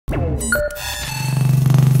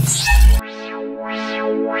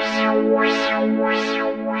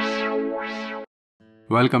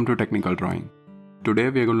Welcome to Technical Drawing. Today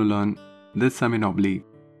we are going to learn this sum in oblique.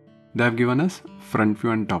 They have given us front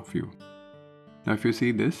view and top view. Now if you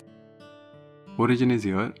see this, origin is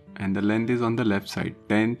here and the length is on the left side,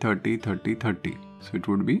 10, 30, 30, 30. So it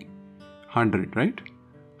would be 100, right?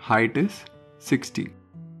 Height is 60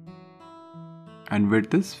 and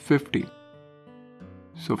width is 50.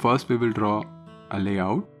 So first we will draw a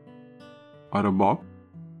layout or a box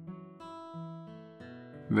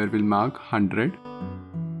where we'll mark 100.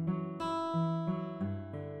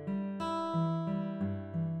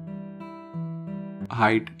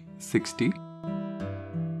 Height 60.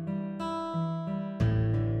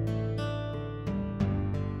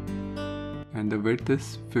 And the width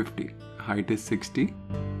is 50. Height is 60.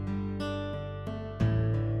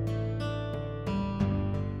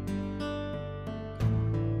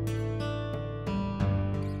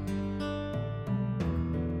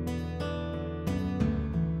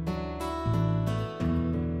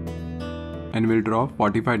 And we'll draw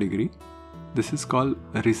 45 degree. This is called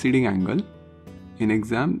a receding angle. In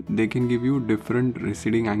exam, they can give you different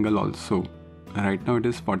receding angle also. Right now it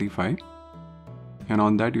is 45. And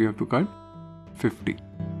on that you have to cut 50.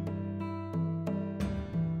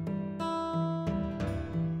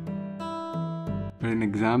 But in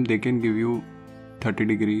exam, they can give you 30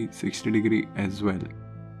 degree, 60 degree as well.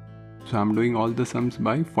 So I'm doing all the sums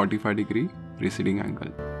by 45 degree receding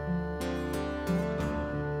angle.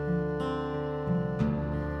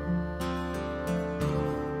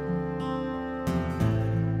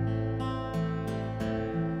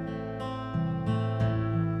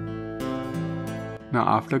 Now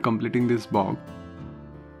after completing this box,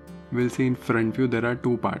 we'll see in front view there are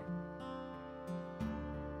two parts,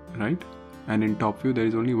 right? And in top view there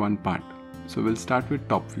is only one part. So we'll start with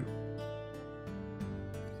top view.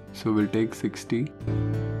 So we'll take 60.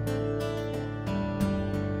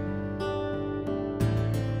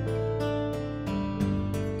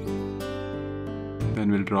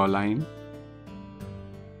 Then we'll draw a line.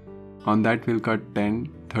 On that we'll cut 10,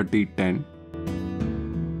 30, 10.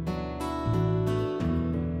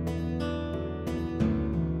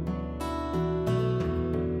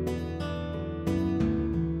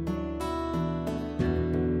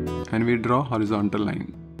 And we draw horizontal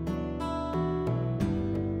line.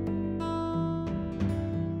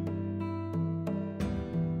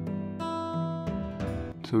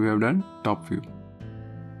 So we have done top view.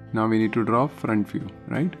 Now we need to draw front view,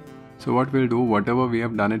 right? So what we'll do, whatever we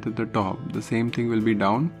have done it at the top, the same thing will be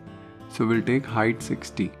down. So we'll take height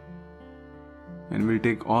 60 and we'll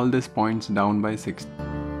take all these points down by 60.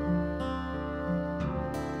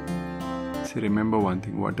 Remember one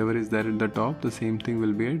thing, whatever is there at the top, the same thing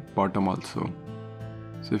will be at bottom also.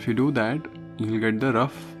 So if you do that, you will get the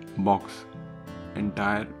rough box,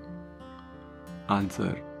 entire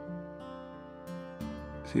answer.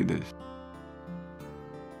 See this.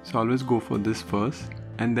 So always go for this first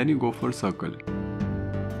and then you go for circle.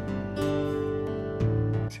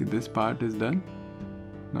 See, this part is done.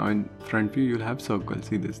 Now in front view you'll have circle.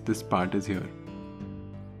 See this part is here.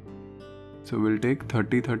 So we'll take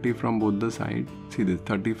 30, 30 from both the sides. See this,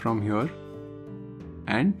 30 from here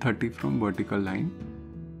and 30 from vertical line.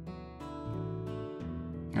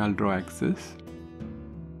 I'll draw axis.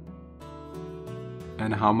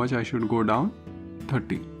 And how much I should go down?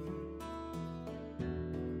 30.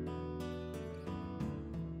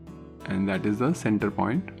 And that is the center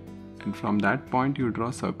point. And from that point you draw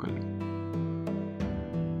a circle.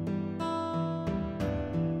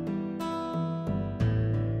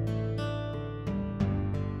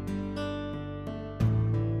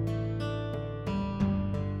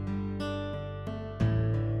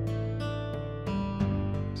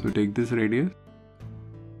 So take this radius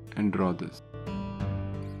and draw this.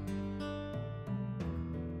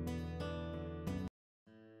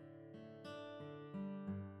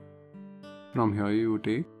 From here you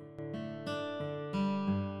take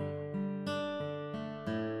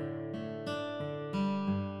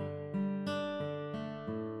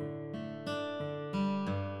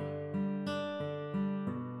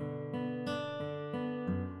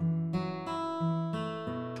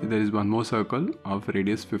there is one more circle of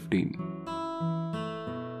radius 15.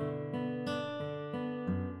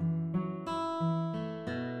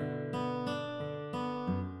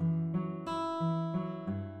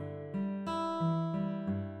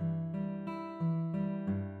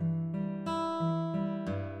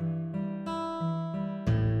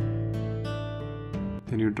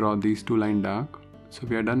 Then you draw these two lines dark. So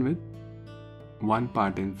we are done with one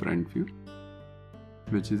part in front view,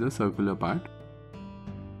 which is a circular part.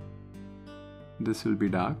 This will be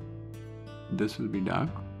dark. This will be dark.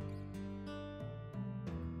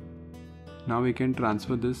 Now we can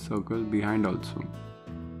transfer this circle behind also.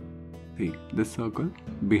 See, this circle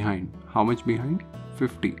behind. How much behind?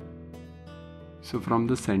 50. So from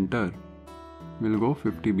the center, we'll go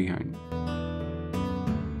 50 behind.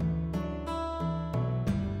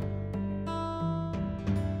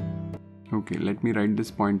 Okay, let me write this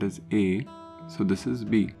point as A. So this is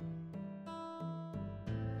B.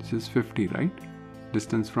 This is 50, right?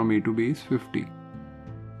 Distance from A to B is 50.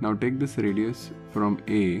 Now take this radius from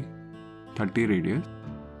A, 30 radius,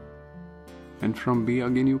 and from B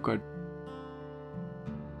again you cut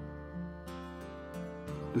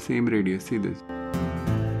the same radius. See this.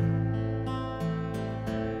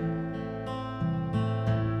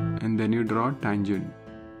 And then you draw a tangent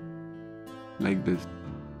like this.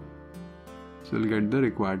 So you'll get the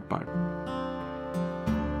required part.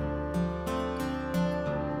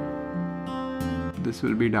 This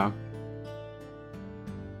will be dark.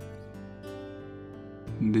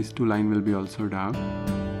 These two lines will be also dark.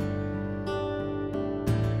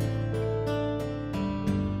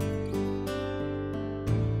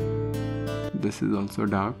 This is also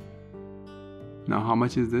dark. Now how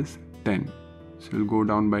much is this? 10. So we'll go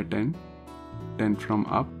down by 10. 10 from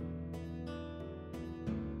up.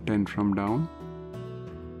 10 from down.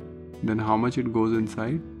 Then how much it goes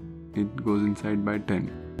inside? It goes inside by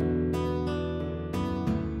 10.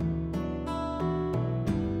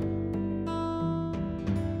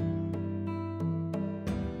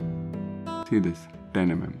 See this, 10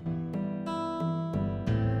 mm.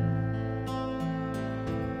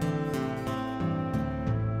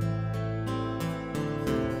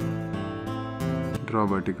 Draw a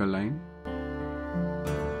vertical line.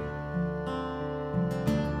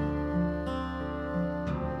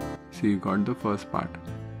 See, you got the first part,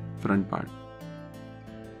 front part.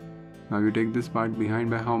 Now you take this part behind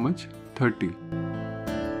by how much? 30.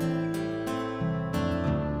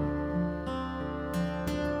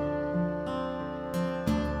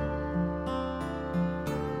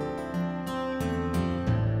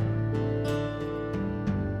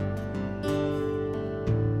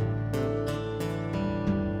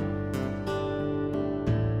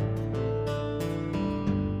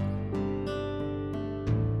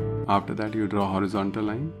 After that you draw a horizontal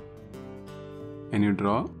line and you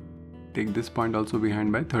take this point also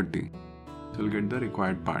behind by 30. So you'll get the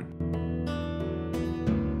required part.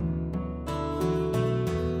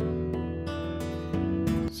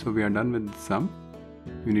 So we are done with the sum.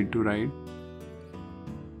 We need to write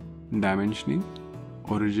dimensioning,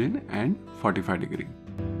 origin and 45 degree.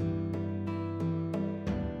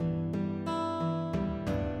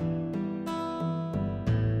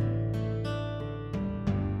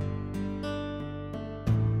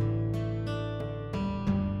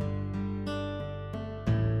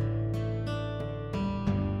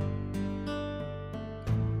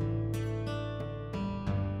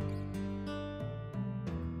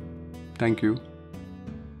 Thank you.